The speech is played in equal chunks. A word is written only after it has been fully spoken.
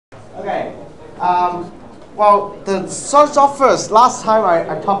Well, the source of first, last time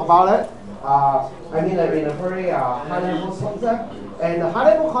I talked about it, I mean in a very high-level concept. And the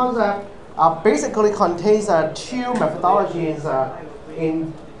high-level concept basically contains two methodologies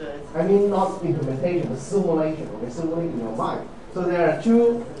not implementation, but simulation, okay, simulating in your mind. So there are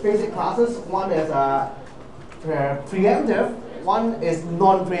two basic classes. One is preemptive, one is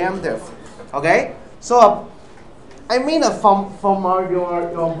non-preemptive, okay? So from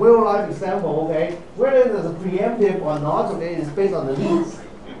your real life example, okay, whether it is a preemptive or not, okay, it's based on the needs.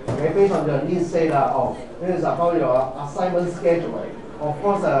 Okay, based on your needs, say that this is about your assignment scheduling. Of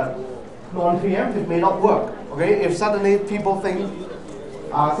course, non-preemptive may not work. Okay, if suddenly people think,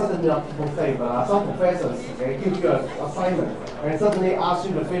 but some professors give you an assignment and suddenly ask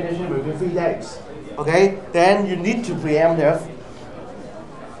you to finish it within 3 days. Okay, then you need to preemptive.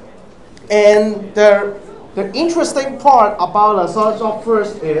 And the interesting part about a source of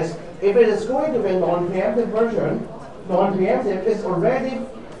first is, if it is going to be a non-preemptive version, non-preemptive is already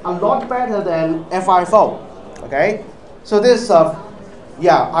a lot better than FIFO. Okay, so this,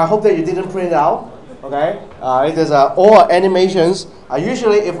 I hope that you didn't print it out. Okay, it is all animations.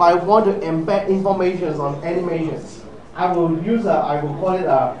 Usually, if I want to embed information on animations, I will call it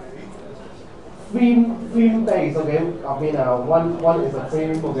a theme based. Okay, I mean one is a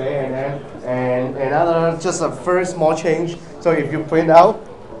theme, okay, and another just a very small change. So if you print out,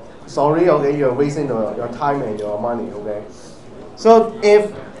 sorry, okay, you're wasting your time and your money. Okay, so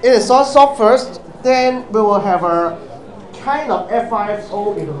if it is soft first, then we will have a kind of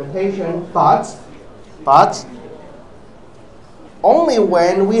FIFO implementation, but only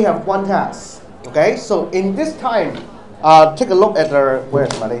when we have one task. Okay, so in this time, take a look at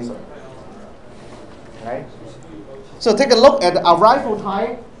where's my laser? Okay, so take a look at the arrival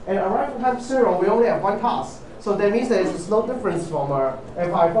time. And arrival time 0, we only have one task. So that means there is no difference from our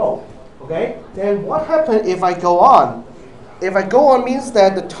FIFO. Okay, then what happens if I go on? If I go on means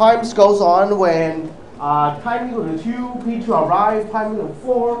that the times goes on when time equal to 2, P2 arrive, time equal to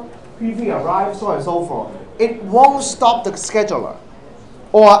 4, P3 arrive, so on and so forth. It won't stop the scheduler.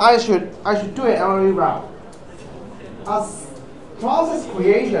 Or I should do it another way around. As process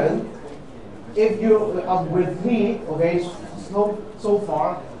creation, if you with me, okay, so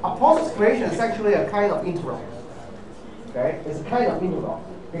far, a process creation is actually a kind of interrupt. Okay, it's a kind of interrupt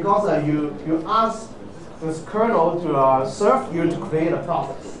because you ask this kernel to serve you to create a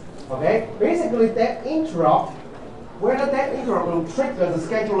process. Okay, basically that interrupt, whether that interrupt will trigger the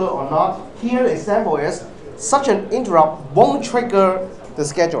scheduler or not. Here the example is such an interrupt won't trigger the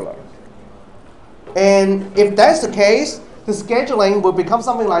scheduler. And if that's the case, the scheduling will become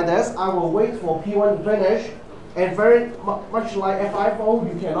something like this. I will wait for P1 to finish, and very much like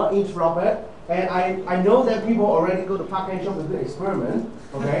FIFO, you cannot interrupt it. And I know that people already go to package shop to do experiment,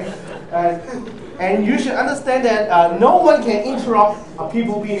 okay? And you should understand that no one can interrupt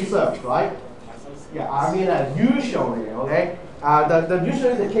people being served, right? Yeah, I mean usually, okay?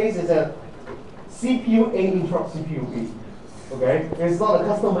 Usually the case is that CPU A interrupts CPU B, okay? It's not a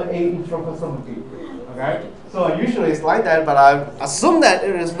customer A interrupt customer B, okay? So usually it's like that, but I assume that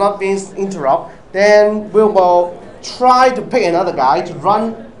it is not being interrupted. Then we will try to pick another guy to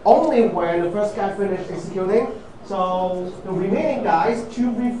run only when the first guy finished executing. So the remaining guys,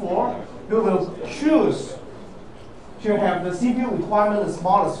 2, 3, 4, we will choose to have the CPU requirement the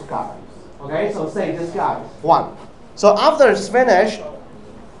smallest guy. Okay, so say this guy, 1. So after it's finished,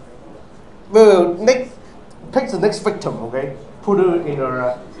 we will pick the next victim, okay? Put it in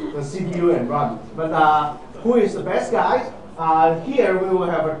the CPU and run. But who is the best guy? Here we will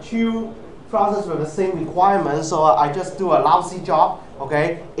have 2 process with the same requirements, so I just do a lousy job.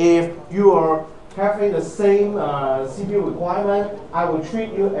 Okay, if you are having the same CPU requirement, I will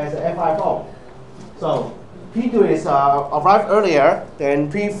treat you as a FIFO. So P2 is arrived earlier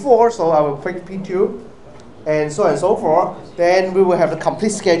than P4, so I will pick P2, and so on and so forth. Then we will have a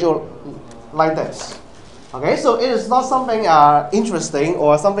complete schedule like this. Okay, so it is not something interesting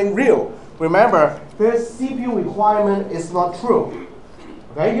or something real. Remember, this CPU requirement is not true.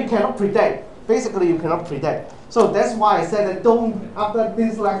 Okay, you cannot predict. Basically, you cannot predict. So that's why I said that after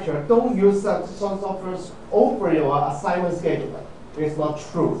this lecture, don't use such software over your assignment scheduler. It's not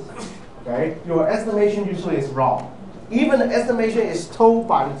true. Okay, your estimation usually is wrong. Even the estimation is told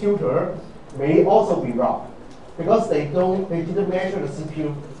by the tutor may also be wrong because they didn't measure the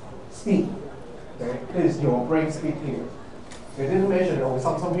CPU speed. Okay, this is your brain speed here. They didn't measure that.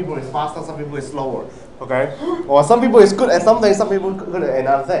 Some people is faster, some people is slower. Okay, or some people is good at something, some people good at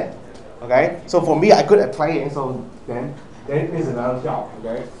another thing. Okay, so for me, I'm good at playing, so then this is another job.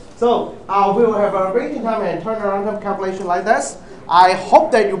 Okay, so we will have a waiting time and turnaround time calculation like this. I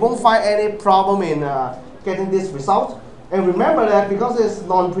hope that you won't find any problem in getting this result. And remember that because it's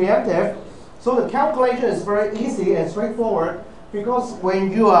non-preemptive, so the calculation is very easy and straightforward, because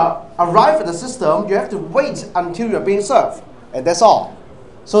when you arrive at the system, you have to wait until you're being served, and that's all.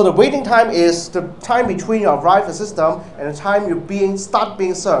 So the waiting time is the time between you arrive at the system and the time you start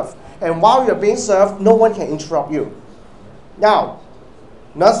being served. And while you're being served, no one can interrupt you. Now,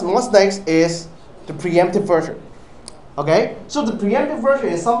 what's next is the preemptive version. Okay, so the preemptive version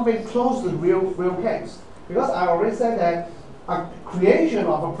is something close to the real case, because I already said that a creation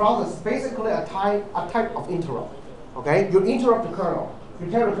of a process is basically a type of interrupt. Okay, you interrupt the kernel. You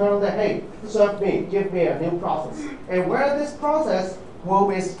tell the kernel that, hey, serve me, give me a new process. And whether this process will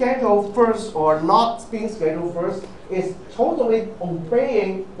be scheduled first or not being scheduled first is totally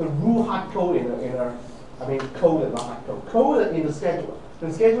obeying the rule hard code code and not hard code. Code in the scheduler. The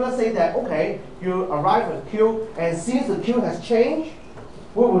scheduler say that, okay, you arrive at the queue, and since the queue has changed,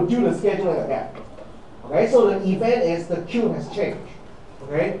 we will do the scheduling again. Okay, so the event is the queue has changed.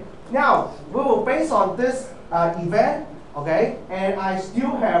 Okay, now we will base on this event. Okay, and I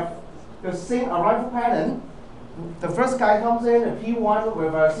still have the same arrival pattern. The first guy comes in, a P1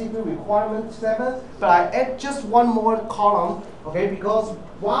 with a CPU requirement 7, but I add just one more column, okay, because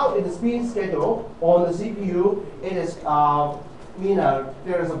while it is being scheduled on the CPU, it is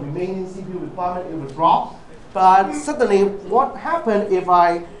there is a remaining CPU requirement, it will drop. But suddenly, what happens if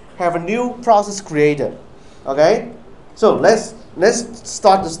I have a new process created? Okay, so let's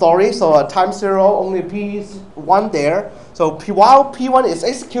start the story. So time 0, only P1 there. So while P1 is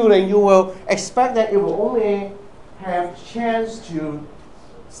executing, you will expect that it will only have chance to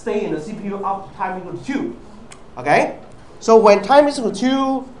stay in the CPU up to time equal to 2. Okay? So when time is equal to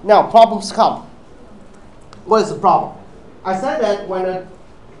 2, now problems come. What is the problem? I said that when the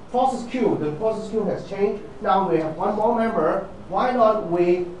process queue has changed, now we have one more member. Why not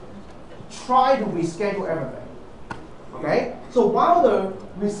we try to reschedule everything? Okay? So while the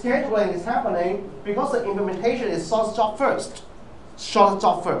rescheduling is happening, because the implementation is shortest job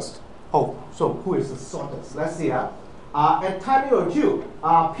first. Oh, so who is the shortest? Let's see. At time equal to 2,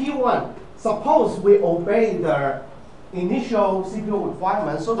 P1, suppose we obey the initial CPU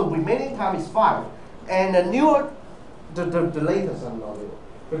requirement, so the remaining time is 5. And the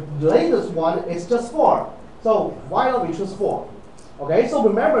latest one is just 4. So why not we choose 4? Okay, so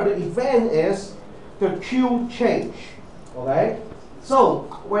remember the event is the queue change. Okay, so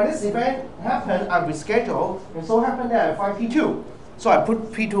when this event happened, I reschedule, and so happened that I find P2. So I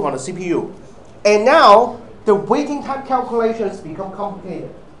put P2 on the CPU. And now, the waiting time calculations become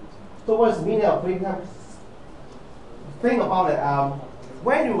complicated. So what is the meaning of waiting time? Think about it.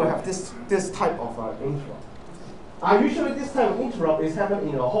 When you will have this type of interrupt. Usually this type of interrupt is happening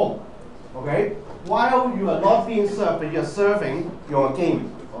in your home. Okay? While you are not being served, but you are serving your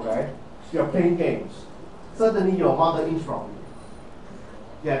game. Okay? You are playing games. Suddenly your mother interrupts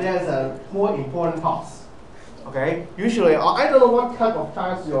you. Yeah, there's a more important task. Okay, usually I don't know what type of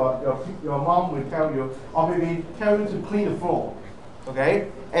task your mom will tell you, or maybe tell you to clean the floor. Okay,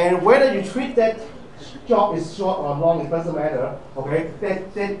 and whether you treat that job is short or long, it doesn't matter. Okay,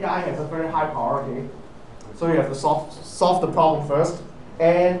 that guy has a very high priority, so you have to solve the problem first.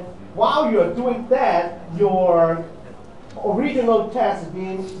 And while you are doing that, your original task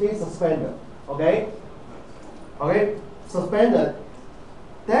is being suspended. Okay, suspended.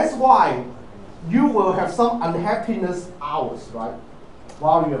 That's why you will have some unhappiness hours, right?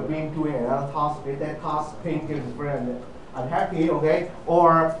 While you're doing another task, that task is very unhappy, okay?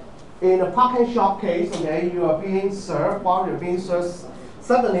 Or in a parking shop case, okay, you are being served. While you're being served,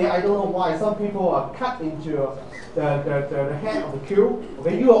 suddenly I don't know why some people are cut into the head of the queue.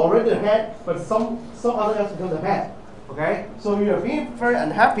 Okay, you are already the head, but some other guys become the head. Okay, so you are being very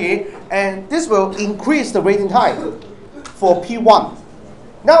unhappy, and this will increase the waiting time for P1.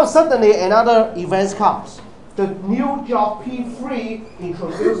 Now suddenly another event comes. The new job P3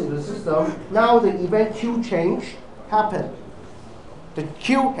 introduced in the system. Now the event queue change happened. The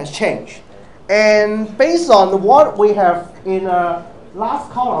queue has changed. And based on what we have in the last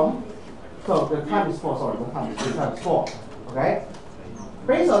column, so the time is 4, sorry, the time is 4. Okay?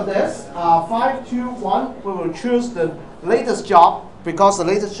 Based on this, 5, 2, 1, we will choose the latest job because the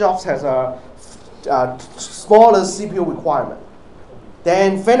latest job has a smallest CPU requirement.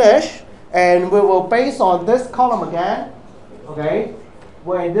 Then finish, and we will base on this column again. Okay,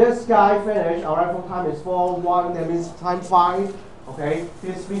 when this guy finish, our arrival time is 4, 1, that means time 5. Okay,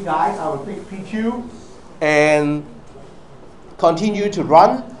 these 3 guys, I will pick P2 and continue to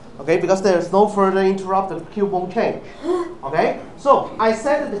run. Okay, because there is no further interrupt, the queue won't change. Okay, so I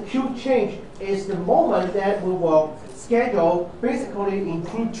said that the queue change is the moment that we will schedule basically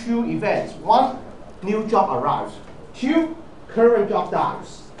include two events. One, new job arrives. Two, current job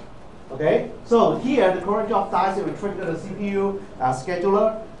dies. Okay, so here the current job dies, it will trigger the CPU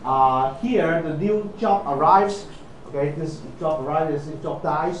scheduler. Here the new job arrives. Okay, this job arrives, this job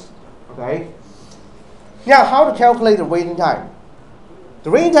dies. Okay. Now, how to calculate the waiting time?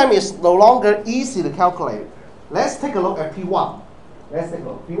 The waiting time is no longer easy to calculate. Let's take a look at P1. Let's take a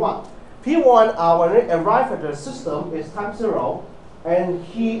look. P1. P1, when it arrives at the system, is time 0, and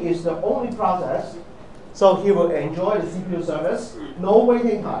he is the only process. So he will enjoy the CPU service, no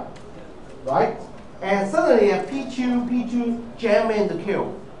waiting time, right? And suddenly P2 jam in the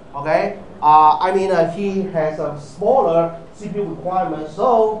queue. Okay, he has a smaller CPU requirement,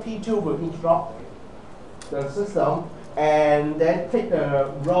 so P2 will interrupt the system and then take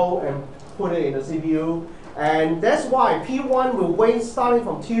the row and put it in the CPU. And that's why P1 will wait starting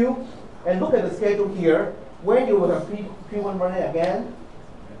from 2. And look at the schedule here. When you will have P1 running again,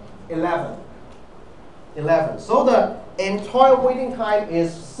 11. 11. So the entire waiting time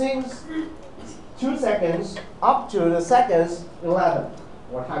is since 2 seconds up to the seconds 11,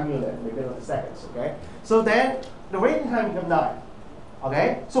 or time unit, maybe not the seconds. Okay. So then the waiting time becomes 9.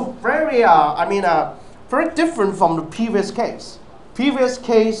 Okay. So very very different from the previous case. Previous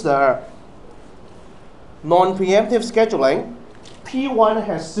case, the non-preemptive scheduling, P1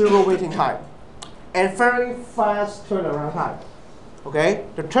 has 0 waiting time and very fast turnaround time. Okay,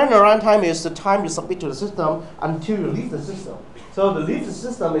 the turnaround time is the time you submit to the system until you leave the system. So the leave the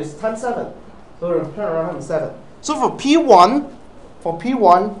system is time 7. So the turnaround time is 7. So for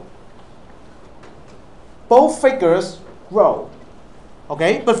P1, both figures grow.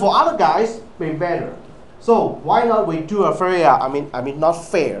 Okay, but for other guys, they better. So why not we do a very, not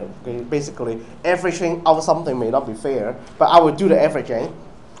fair. Okay? Basically, averaging out something may not be fair, but I will do the averaging.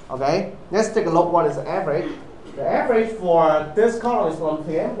 Okay, let's take a look. What is the average? The average for this column is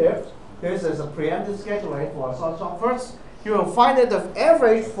non-preemptive. This is a preemptive scheduling for short first. You will find that the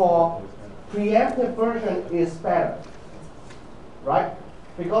average for preemptive version is better, right?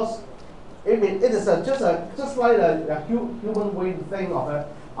 Because it is just like a human way to think of it.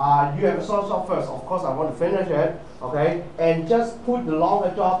 You have a short first. Of course, I want to finish it, okay? And just put the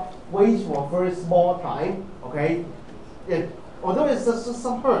longer job, wait for a very small time, okay? Although it's just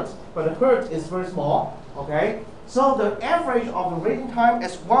some hertz, but the hertz is very small, okay? So the average of the waiting time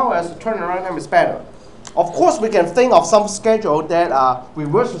as well as the turnaround time is better. Of course, we can think of some schedule that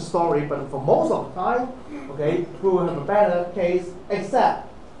reverse the story, but for most of the time, okay, we will have a better case, except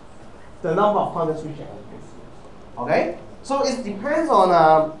the number of context switching. Okay? So it depends on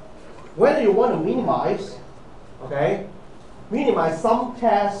whether you want to minimize, okay, minimize some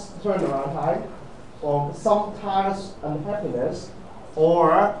task turnaround time or some task unhappiness,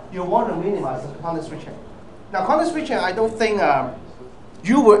 or you want to minimize the context switching. Now, context switching, I don't think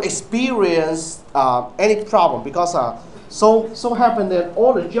you will experience any problem because so happen that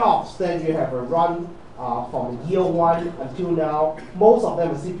all the jobs that you have run from year 1 until now, most of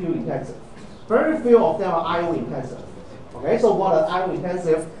them are CPU intensive. Very few of them are I/O intensive. Okay, so what are I/O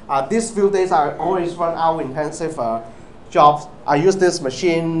intensive? These few days I always run I/O intensive jobs. I use this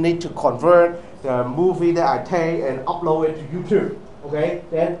machine, need to convert the movie that I take and upload it to YouTube. Okay,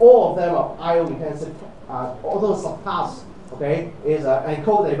 then all of them are I/O intensive. Although subtasks, okay, is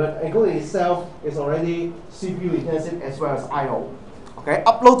encoded, but encoding itself is already CPU intensive as well as I/O. Okay,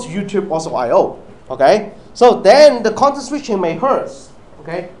 upload to YouTube also I/O. Okay, so then the context switching may hurt.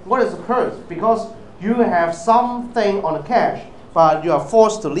 Okay, what is hurt? Because you have something on the cache, but you are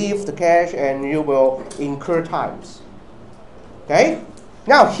forced to leave the cache and you will incur times. Okay?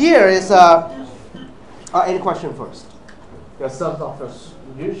 Now here is any question first? There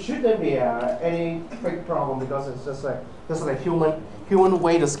shouldn't be any big problem because it's just like human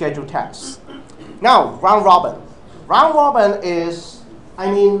way to schedule tasks. Now round robin. Round robin is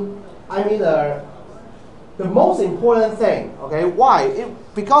the most important thing. Okay, why?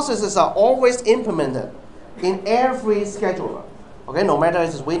 Because this is always implemented in every scheduler. Okay, no matter if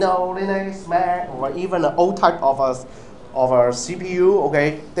it's Windows, Linux, Mac, or even an old type of a CPU.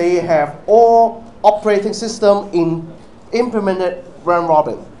 Okay, they have all operating system implemented round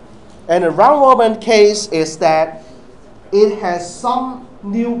robin. And the round robin case is that it has some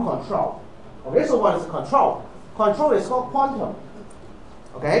new control. Okay, so what is control? Control is called quantum.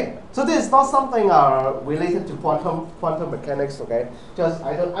 Okay, so this is not something related to quantum mechanics. Okay, just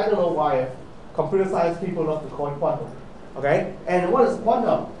I don't know why computer science people love to call it quantum. Okay, and what is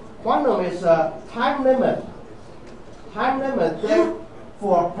quantum? Quantum is a time limit. Time limit that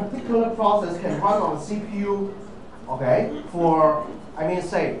for a particular process can run on a CPU. Okay,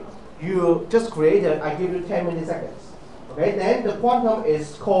 say you just created, I give you 10 milliseconds. Okay, then the quantum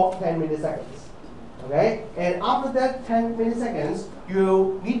is called 10 milliseconds. Okay, and after that 10 milliseconds,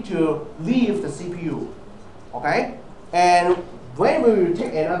 you need to leave the CPU. Okay, and when we will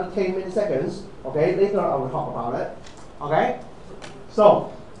take another 10 milliseconds, okay, later I will talk about it. Okay,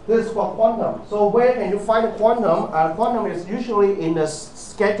 so this is called quantum. So where can you find a quantum? Quantum is usually in the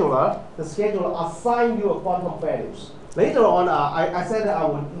scheduler. The scheduler assign you a quantum values. Later on, I said that I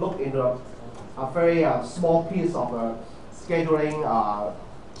would look into a very small piece of scheduling.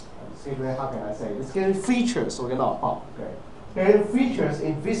 Scheduling, how can I say? The scheduling features. So okay. Scheduling features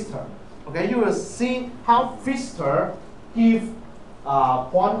in Vista. Okay, you will see how Vista give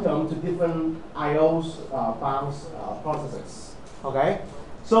quantum to different IOs bounds processes. Okay,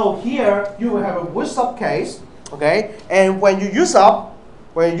 so here you will have a use up case. Okay, and when you use up,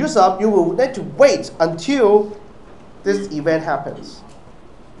 you will need to wait until this event happens.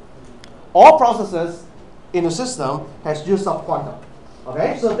 All processes in the system has use up quantum.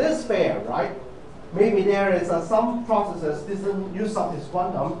 Okay, so this is fair, right? Maybe there is some processes doesn't use up this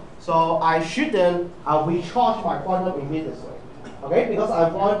quantum, so I shouldn't recharge my quantum immediately. Okay, because I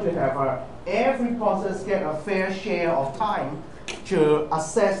want to have every process get a fair share of time to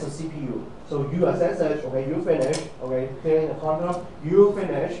access the CPU. So you access it, okay, you finish, okay, clearing the quantum, you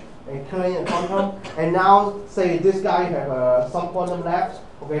finish, and clearing the quantum, and now say this guy have some quantum left,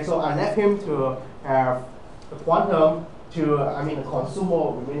 okay, so I left him to have the quantum to, consume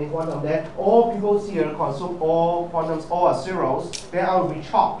all remaining quantum, then all people here consume all quantums, all are zeros, then I will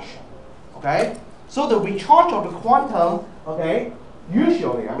recharge, okay? So the recharge of the quantum, okay,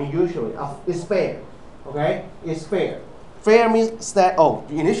 usually is fair, okay, is fair. Fair means that,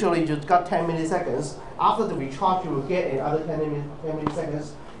 initially you got 10 milliseconds, after the recharge you will get another 10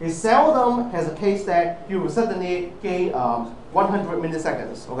 milliseconds. It seldom has a case that you will suddenly gain 100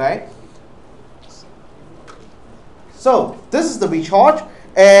 milliseconds, okay? So this is the recharge,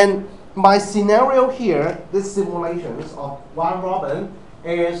 and my scenario here, this simulations of round robin,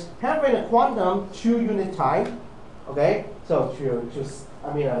 is having a quantum 2 unit time, okay? So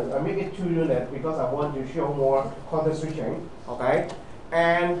I make it 2 units because I want to show more quantum switching, okay?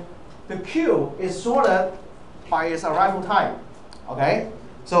 And the queue is sorted by its arrival time, okay?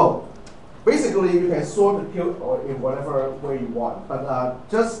 So basically you can sort the queue or in whatever way you want, but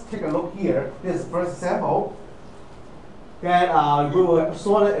just take a look here. This is the first example. That we will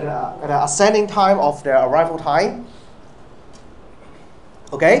sort it at an ascending time of the arrival time.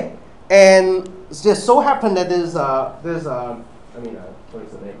 Okay, and it just so happened that there's what is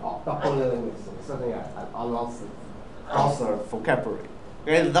the name? Double linguist. Something I lost the vocabulary.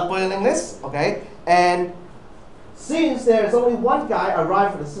 Okay, the double linguist. Okay, and since there is only one guy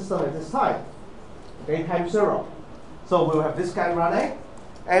arrived at the system at this time, okay, time 0. So we will have this guy running,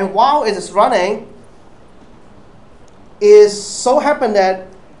 and while it is running, is so happen that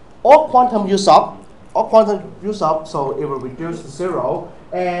all quantum use up, so it will reduce to 0.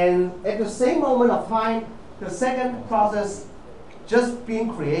 And at the same moment of time, the second process just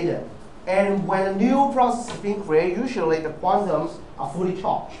being created. And when a new process is being created, usually the quantums are fully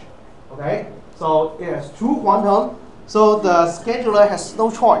charged. Okay? So it has 2 quantum. So the scheduler has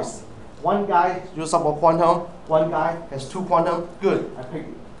no choice. One guy use up a quantum, one guy has 2 quantum. Good, I pick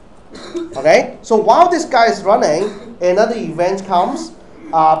it. Okay, so while this guy is running, another event comes.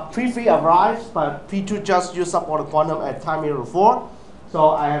 P3 arrives, but P2 just used up all the quantum at time 4.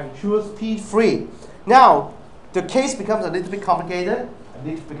 So I have to choose P3. Now, the case becomes a little bit complicated.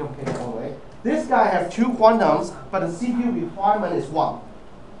 Only. This guy has 2 quantums, but the CPU requirement is 1.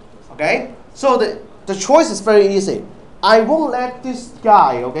 Okay, so the choice is very easy. I won't let this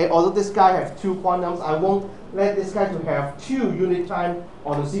guy, okay, although this guy has 2 quantums, I won't let this guy to have 2 unit time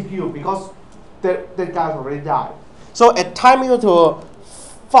on the CPU because that guy already died. So at time equal to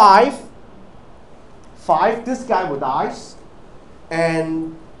 5, this guy will die,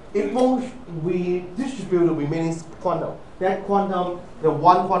 and it won't redistribute the remaining quantum. That quantum, the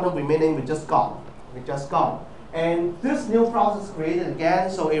 1 quantum remaining, will just gone. And this new process created again,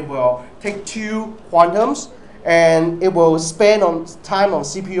 so it will take 2 quantums, and it will spend on time on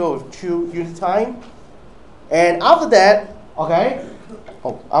CPU of 2 unit time. And after that, okay,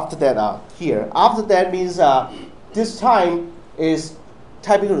 after that means this time is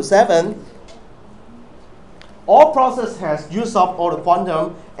time equal to 7. All process has used up all the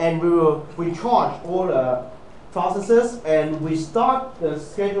quantum, and we will recharge all the processes, and we start the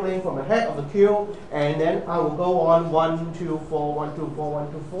scheduling from the head of the queue, and then I will go on 1, 2, 4, 1, 2, 4,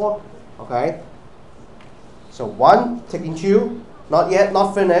 1, 2, 4. Okay. So 1 taking 2,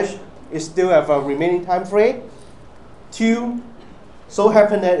 not finished. It still have a remaining time frame. 2, so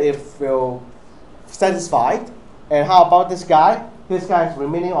happen that it will satisfied. And how about this guy? This guy is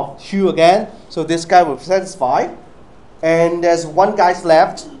remaining of 2 again. So this guy will satisfy. And there's 1 guy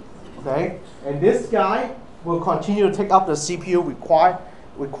left. Okay. And this guy will continue to take up the CPU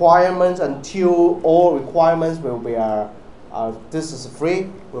requirements until all requirements will be this is free,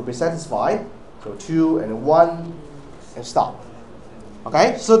 will be satisfied. So 2 and 1 and stop.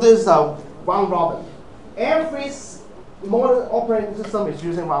 Okay, so this is a round robin. Every modern operating system is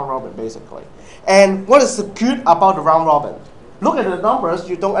using round robin basically. And what is good about the round robin? Look at the numbers,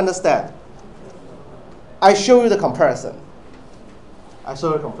 you don't understand. I show you the comparison.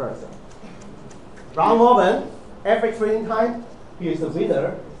 Round robin, average waiting time, here's the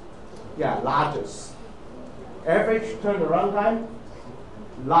winner. Yeah, largest. Average turnaround time,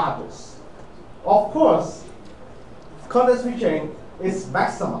 largest. Of course, context switching is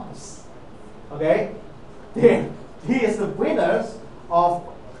maximized. Okay? Then he is the winners of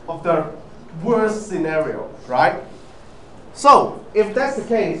the worst scenario, right? So if that's the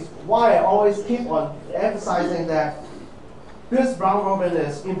case, why I always keep on emphasizing that this round robin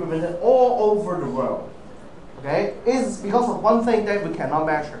is implemented all over the world. Okay? It's because of one thing that we cannot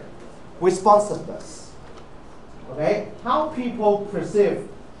measure: responsiveness. Okay? How people perceive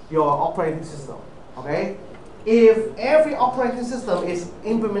your operating system. Okay? If every operating system is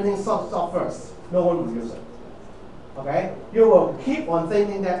implementing stuff first, no one will use it. Okay? You will keep on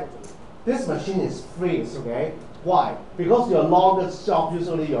thinking that this machine is free. Okay? Why? Because your longest job,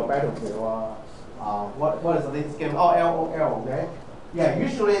 usually your battlefield, what is the latest game? Oh, LOL, okay? Yeah,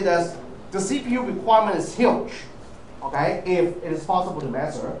 usually the CPU requirement is huge, okay, if it is possible to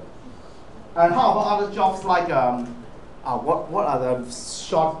measure. And how about other jobs like, what are the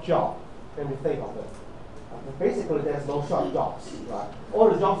short jobs? Let me think of it. Basically, there's no short jobs, right? All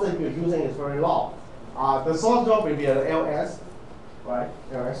the jobs that you're using is very long. The short job will be an LS, right?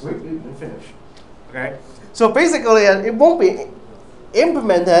 LS, we finish, okay? So basically, it won't be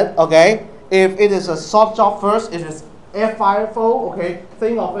implemented, okay, if it is a short job first. It is FIFO, okay?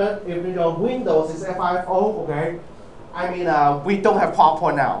 Think of it, if your Windows is FIFO, okay? I mean, we don't have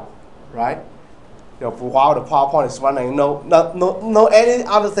PowerPoint now, right? While the PowerPoint is running, no any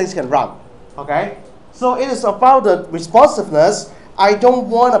other things can run, okay? So it is about the responsiveness. I don't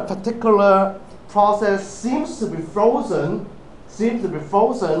want a particular process seems to be frozen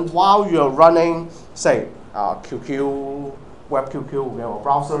while you're running, say, QQ, web QQ, okay, or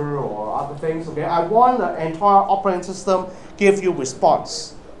browser or other things. Okay, I want the entire operating system give you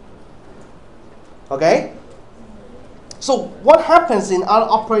response. Okay. So what happens in other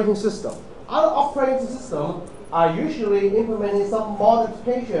operating systems? Other operating systems are usually implementing some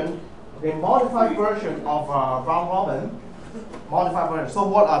modification, okay, modified version of round robin. Modified version. So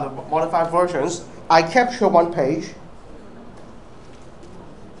what are the modified versions? I capture one page.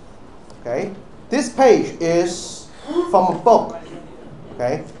 Okay. This page is from a book.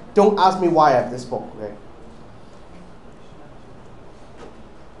 Okay. Don't ask me why I have this book. Okay.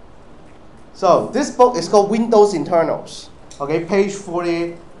 So this book is called Windows Internals. Okay. Page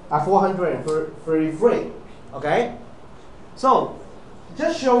 433. Okay. So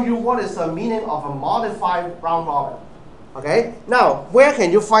just show you what is the meaning of a modified round robin. Okay. Now, where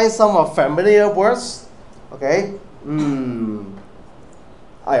can you find some familiar words? Okay.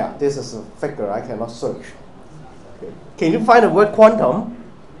 Oh yeah, this is a figure I cannot search. Okay. Can you find the word quantum?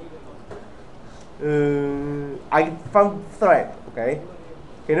 I found thread. Okay.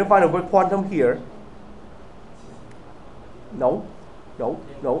 Can you find the word quantum here? No.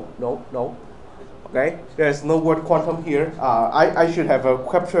 Okay. There's no word quantum here. I should have a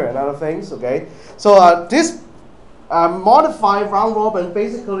capture and other things. Okay. So this modified round robin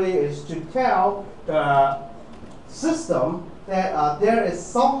basically is to tell the system that there is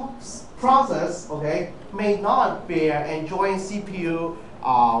some process, okay, may not be enjoying CPU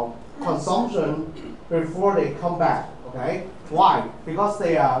consumption before they come back, okay? Why? Because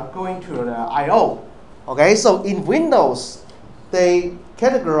they are going to the I/O, okay? So in Windows, they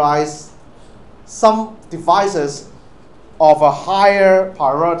categorize some devices of a higher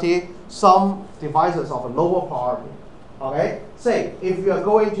priority, some devices of a lower priority, okay? Say, if you are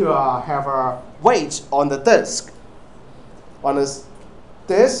going to have a weight on the disk, on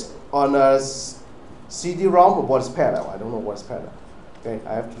a CD-ROM, what is parallel? I don't know what is parallel. Okay,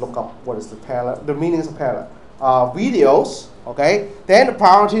 I have to look up what is the parallel, the meanings of parallel. Videos, okay, then the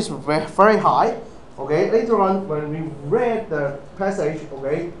priorities were very high. Okay, later on when we read the passage,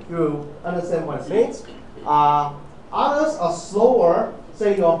 okay, you understand what it means. Others are slower.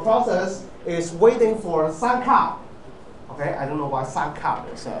 Say your process is waiting for a sound card. Okay, I don't know why sound card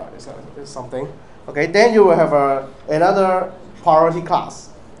is something. Okay, then you will have another priority class.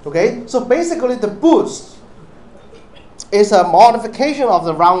 Okay, so basically the boost is a modification of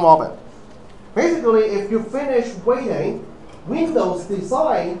the round robin. Basically, if you finish waiting, Windows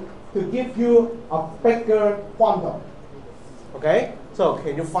designed to give you a bigger quantum. Okay? So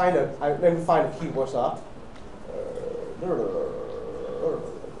can you find it? Let me find the keywords up.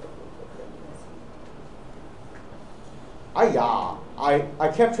 I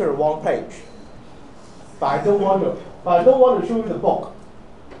captured the wrong page. But I don't want to show you the book.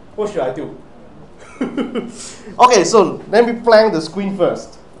 What should I do? Okay, so let me blank the screen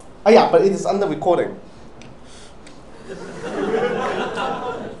first. But it is under recording.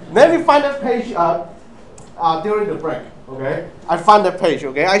 Let me find that page during the break. Okay, I find that page.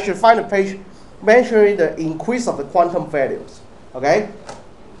 Okay, I should find a page mentioning the increase of the quantum values. Okay.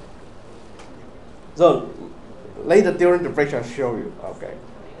 So later during the break I'll show you. Okay,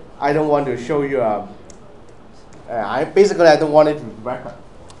 I don't want to show you. I don't want it to be record.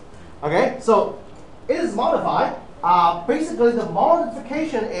 Okay, so it is modified. Basically, the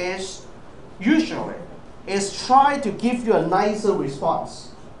modification is usually try to give you a nicer response.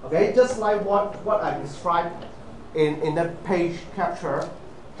 Okay, just like what I described in that page capture.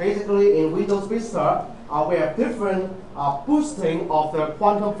 Basically, in Windows Vista, we have different boosting of the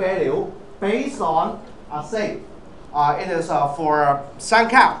quantum value based on say it is for sound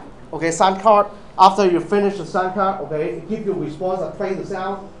card. Okay, sound card. After you finish the sound card, okay, it gives you a response and play the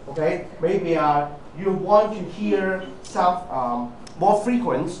sound. Okay, maybe you want to hear sound more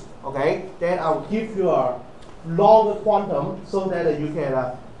frequent. Okay, then I will give you a longer quantum so that you can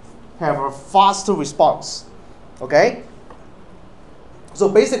have a faster response. Okay. So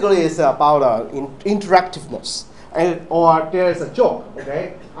basically, it's about interactiveness, or there is a joke.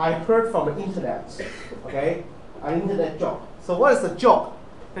 Okay, I heard from the internet. Okay, an internet joke. So what is the joke?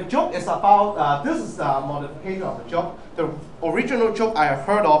 The joke is about this is the modification of the joke. The original joke I have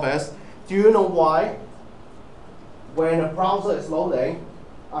heard of is: do you know why when a browser is loading?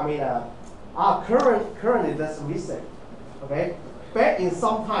 I mean, currently there's a mistake. Okay, back in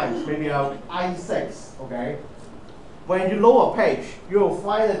sometimes maybe i6. Okay. When you load a page, you will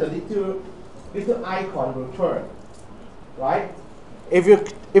find that the little icon will turn, right? If you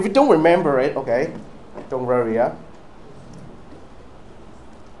don't remember it, okay, don't worry, yeah.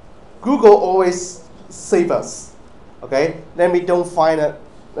 Google always save us, okay. Let me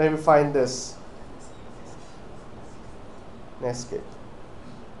find this. Netscape.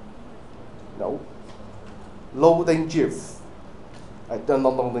 No. Loading GIF. I don't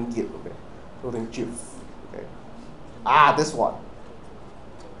know loading GIF. Okay. Loading GIF. This one.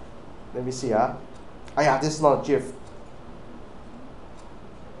 Let me see, this is not a GIF.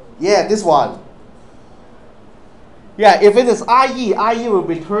 Yeah, this one. Yeah, if it is IE will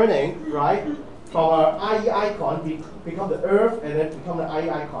be turning, right? From an IE icon, become the Earth, and then become the IE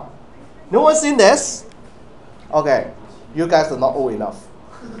icon. No one's seen this? Okay, you guys are not old enough.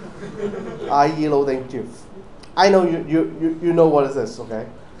 IE loading GIF. I know you know what is this, okay?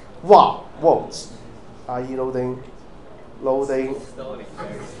 Wow, whoa. IE loading.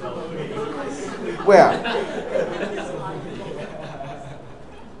 Where?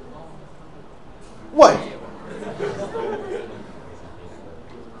 What?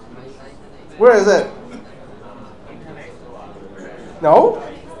 Where is it? No?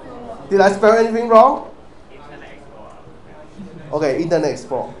 Did I spell anything wrong? Okay, Internet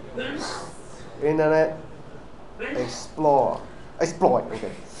Explorer. Internet Explorer. Exploit,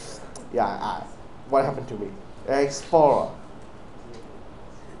 okay. Yeah, what happened to me? Explorer.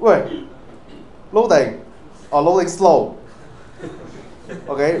 Wait. Loading. Or loading slow.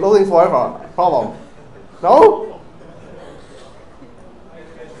 Okay, loading forever. Problem. No?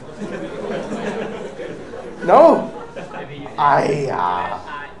 No?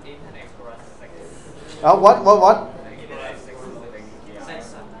 What?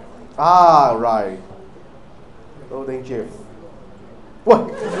 Right. Loading GIF.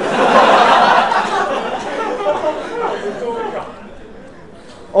 What?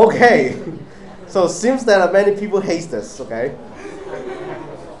 Okay. So it seems that many people hate this, okay?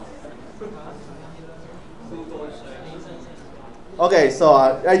 Okay,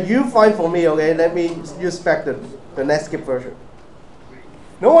 so you find for me, okay, let me use back the Netscape version.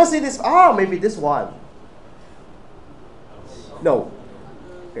 No one see this? Maybe this one. No.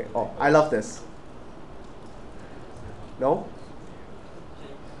 Okay, I love this. No?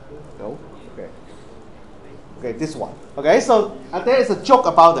 No? Okay. Okay, this one. Okay, so there is a joke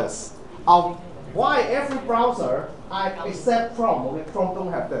about this. Why every browser, except Chrome, okay, Chrome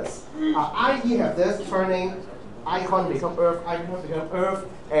don't have this. IE have this, turning icon become Earth, icon become Earth,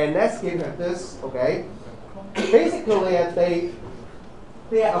 and Netscape have this, okay? Basically,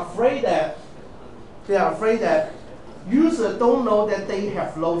 they are afraid that User don't know that they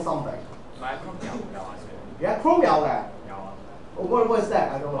have load something. Yeah, Chrome 有嘅。What is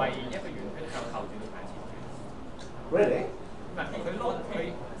that? I don't know. Really? 唔係佢 load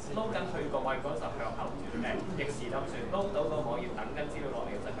緊去個位嗰陣向後轉逆時針算 load 到個網頁等緊資料落嚟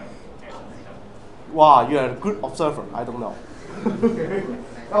嗰陣向順時針。Wow, you're a good observer. I don't know. Okay.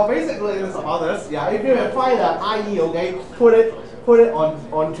 Now basically it's about this. Yeah, if you find an IE, okay, put it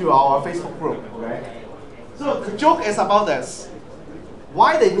onto our Facebook group. Okay. So the joke is about this.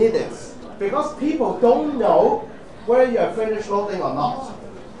 Why they need this? Because people don't know whether you are finished loading or not.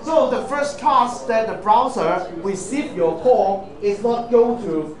 So the first task that the browser receive your call is not go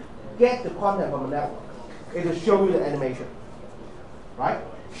to get the content from the network. It will show you the animation. Right?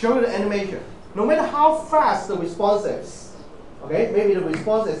 Show you the animation. No matter how fast the response is. Okay? Maybe the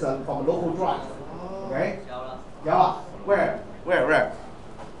response is from a local drive. Okay? Yeah. Where?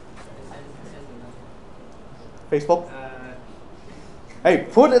 Facebook? Hey,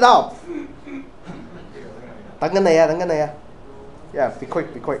 put it up. 等緊你啊。Yeah, be quick.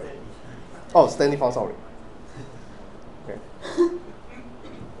 Oh, standing phone, sorry. Okay.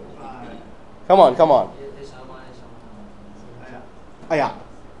 Come on.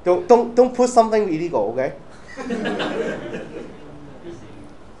 Don't put something illegal, okay?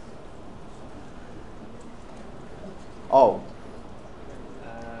 Oh.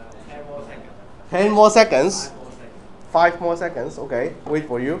 10 more seconds. 5 more seconds, okay. Wait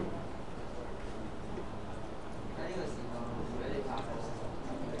for you.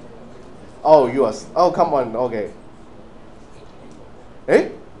 Oh, yours. Oh, come on. Okay. Eh?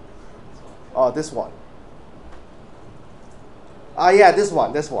 Oh, this one. Yeah, this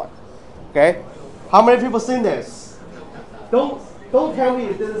one. Okay. How many people seen this? Don't tell me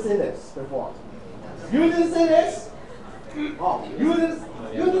you didn't see this before. You didn't see this? Oh, you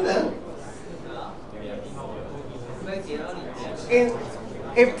didn't.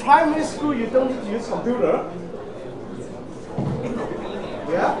 In primary school, you don't need to use computer.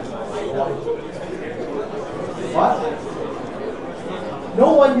 Yeah? What?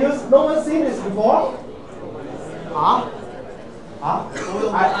 No one seen this before? Huh?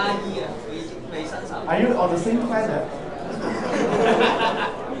 Are you on the same planet?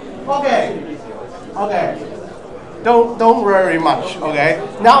 Okay. Don't worry much, okay?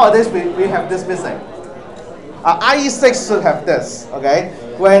 Nowadays we have this missing. IE6 should have this, okay?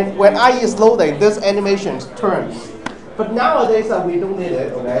 When IE is loading, this animation turns. But nowadays we don't need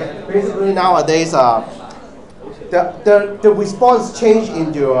it, okay? Basically nowadays the response change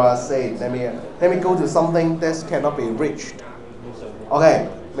into say let me go to something that cannot be reached. Okay,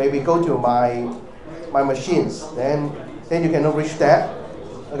 maybe go to my machines. Then you cannot reach that.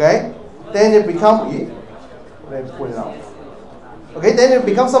 Okay? Then it become let me put it out. Okay, then it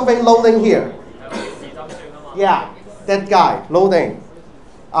becomes something loading here. Yeah, that guy loading.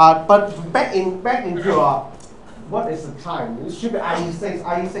 But back into what is the time? It should be IE6.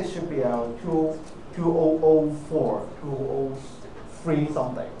 IE6 should be 2004, 2003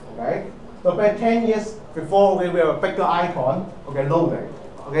 something. Okay. So back 10 years before, we have a bigger icon. Okay, loading.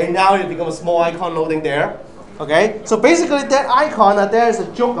 Okay, now it becomes a small icon loading there. Okay. So basically, that icon, there is a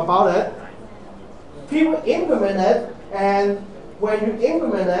joke about it. People implement it, and when you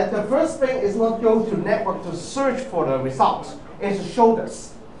implement it, the first thing is not go to network to search for the results. It's to show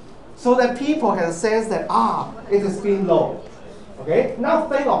this. So that people have a sense that, it is being low. Okay? Now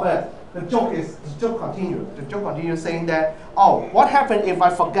think of it. The joke continues. The joke continues saying that, what happened if I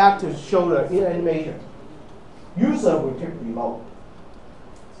forgot to show the animation? User will typically low.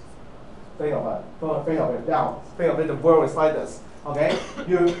 Think of it. Think of it now. Think of it, the world is like this. Okay?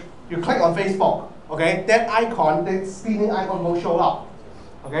 You click on Facebook. Okay? That icon, that spinning icon will show up.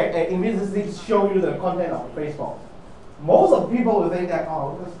 Okay? And immediately show you the content of Facebook. Most of the people will think that,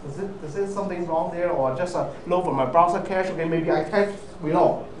 is there something wrong there, or just a load from my browser cache? Okay, maybe I cache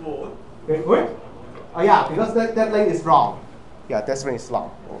below. Okay, good? Yeah, because that link is wrong. Yeah, that link is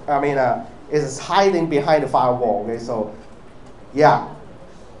wrong. I mean, it is hiding behind the firewall. Okay, so yeah.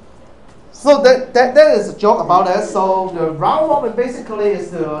 So that is a joke about it. So the round robin basically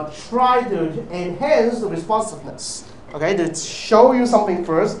is to try to enhance the responsiveness. Okay, to show you something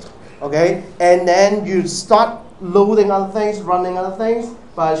first. Okay, and then you start loading other things, running other things,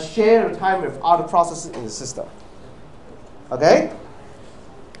 but share the time with other processes in the system. Okay?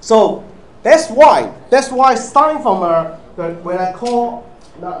 So that's why starting from when I talk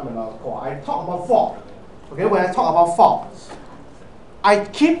about fog. Okay, when I talk about fog, I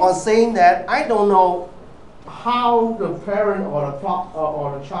keep on saying that I don't know how the parent or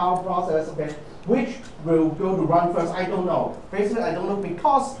the child process, okay, which will go to run first. I don't know. Basically, I don't know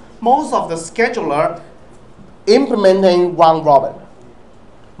because most of the scheduler implementing round robin.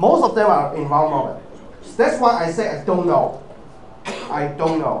 Most of them are in round robin. That's why I say I don't know. I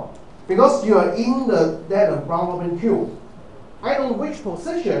don't know. Because you are in that round robin queue. I don't know which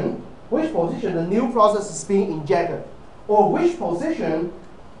position the new process is being injected, or which position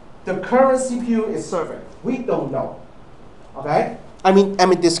the current CPU is serving. We don't know. Okay? I mean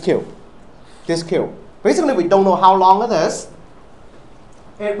this queue. This queue. Basically, we don't know how long it is,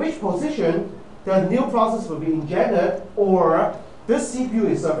 at which position the new process will be injected, or this CPU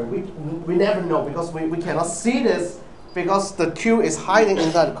is serving. We never know because we cannot see this because the queue is hiding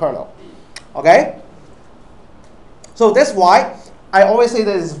inside the kernel. Okay? So that's why I always say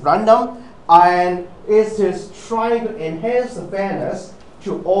that it's random and it is trying to enhance the fairness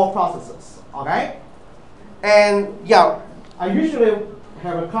to all processes. Okay? And yeah, I usually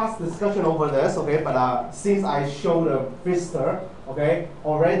have a class discussion over this, okay, but since I showed a visitor, okay,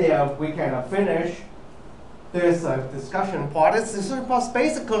 already we can finish this discussion part. This discussion part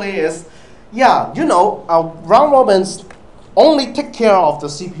basically is, yeah, you know, round robins only take care of the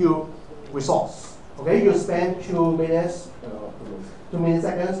CPU resource. Okay, you spend 2 minutes, 2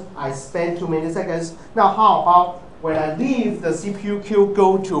 milliseconds, I spend 2 milliseconds. Now how about when I leave the CPU queue,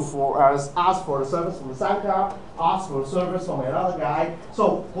 go to ask for the service from the sound card, ask for the service from another guy.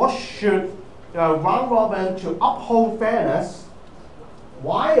 So what should round robin to uphold fairness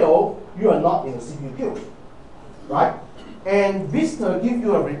while you are not in the CPU queue, right? And Vista give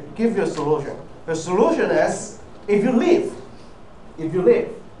you a solution. The solution is if you leave,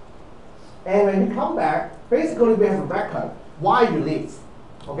 and when you come back, basically we have a record why you leave,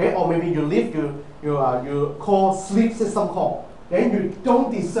 okay? Or maybe you leave, you call sleep system call, then you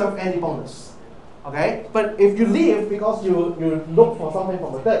don't deserve any bonus, okay? But if you leave because you look for something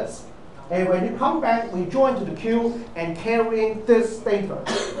from the disk, and when you come back, we join to the queue and carrying this data.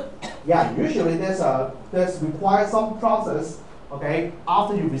 Yeah, usually there's require some process, okay,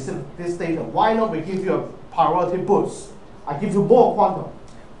 after you receive this data. Why not we give you a priority boost? I give you more quantum,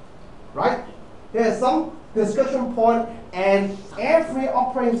 right? There's some discussion point, and every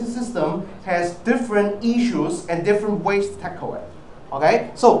operating system has different issues and different ways to tackle it.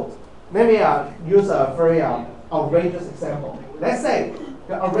 Okay, so maybe use a very outrageous example. Let's say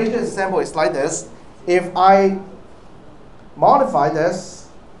the outrageous example is like this. If I modify this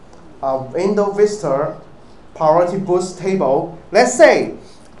window Vista priority boost table, let's say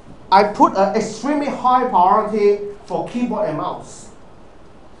I put an extremely high priority for keyboard and mouse.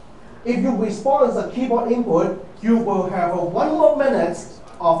 If you respond as a keyboard input, you will have 1 more minute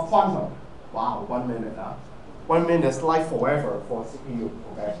of quantum. Wow, 1 minute. 1 minute is like forever for CPU.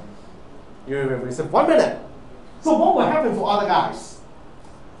 Okay, you will receive 1 minute. So what will happen for other guys?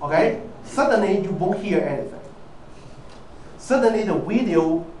 Okay, suddenly you won't hear anything. Suddenly the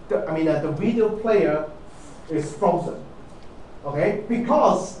video player is frozen. Okay,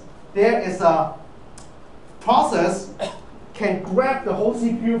 because there is a process can grab the whole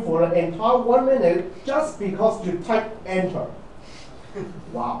CPU for the entire 1 minute just because you type enter.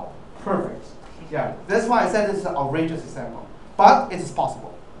 Wow, perfect. Yeah, that's why I said it's an outrageous example. But it is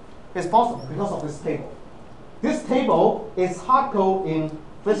possible. It's possible because of this table. This table is hardcode in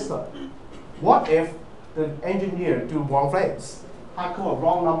Vista. What if the engineer do wrong things? Hardcode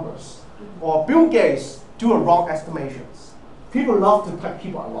wrong numbers. Or Bill Gates do a wrong estimations. People love to type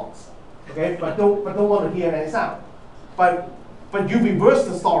keyboard a lot, okay, but don't want to hear any sound. But you reverse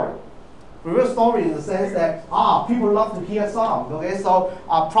the story. Reverse story in the sense that people love to hear sound. Okay, so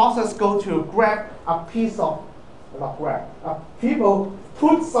a process go to grab a piece of people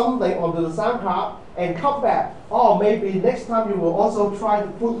put something onto the sound card and come back. Or maybe next time you will also try to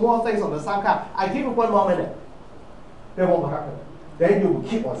put more things on the sound card. I give you 1 more minute. Then what will happen? Then you will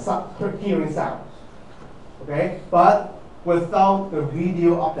keep on hearing sound. Okay, but without the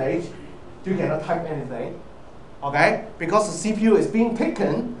video update, you cannot type anything. Okay, because the CPU is being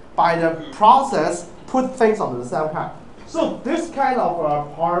taken by the process, put things on the sound card. So this kind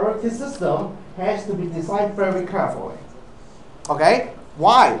of priority system has to be designed very carefully. Okay,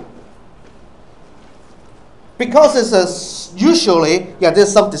 why? Because it's usually,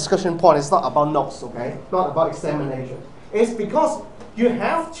 there's some discussion point. It's not about notes, okay, not about examination. It's because you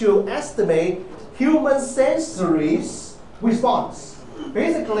have to estimate human sensory response.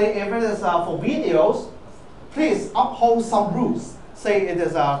 Basically, if it is for videos, please uphold some rules. Say it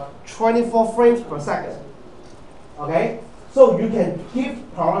is 24 frames per second. Okay? So you can give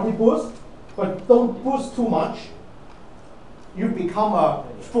priority boost, but don't boost too much. You become a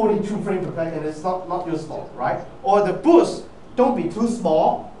 42 frames per second. It's not useful, right? Or the boost, don't be too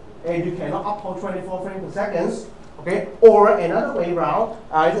small, and you cannot uphold 24 frames per second. Okay? Or another way around,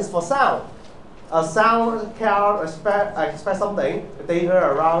 it is for sound. a sound card expect something, the data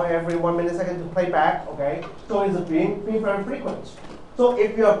around every 1 millisecond to play back, okay? So it's being very frequent. So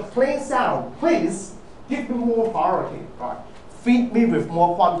if you're playing sound, please give me more priority, right? Feed me with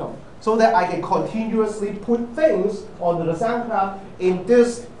more quantum so that I can continuously put things onto the sound card in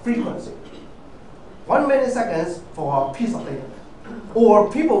this frequency. 1 millisecond for a piece of data. Or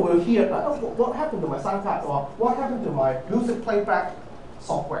people will hear, oh, what happened to my sound card? Or what happened to my music playback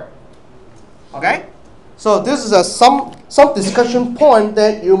software? Okay? So this is some discussion point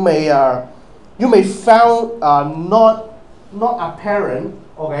that you may found not apparent,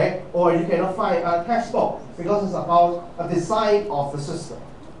 okay? Or you cannot find a textbook because it's about a design of the system.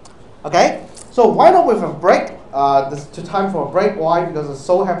 Okay? So why don't we have a break? To time for a break. Why? Because it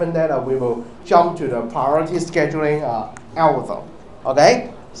so happened that we will jump to the priority scheduling algorithm.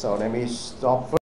 Okay? So let me stop.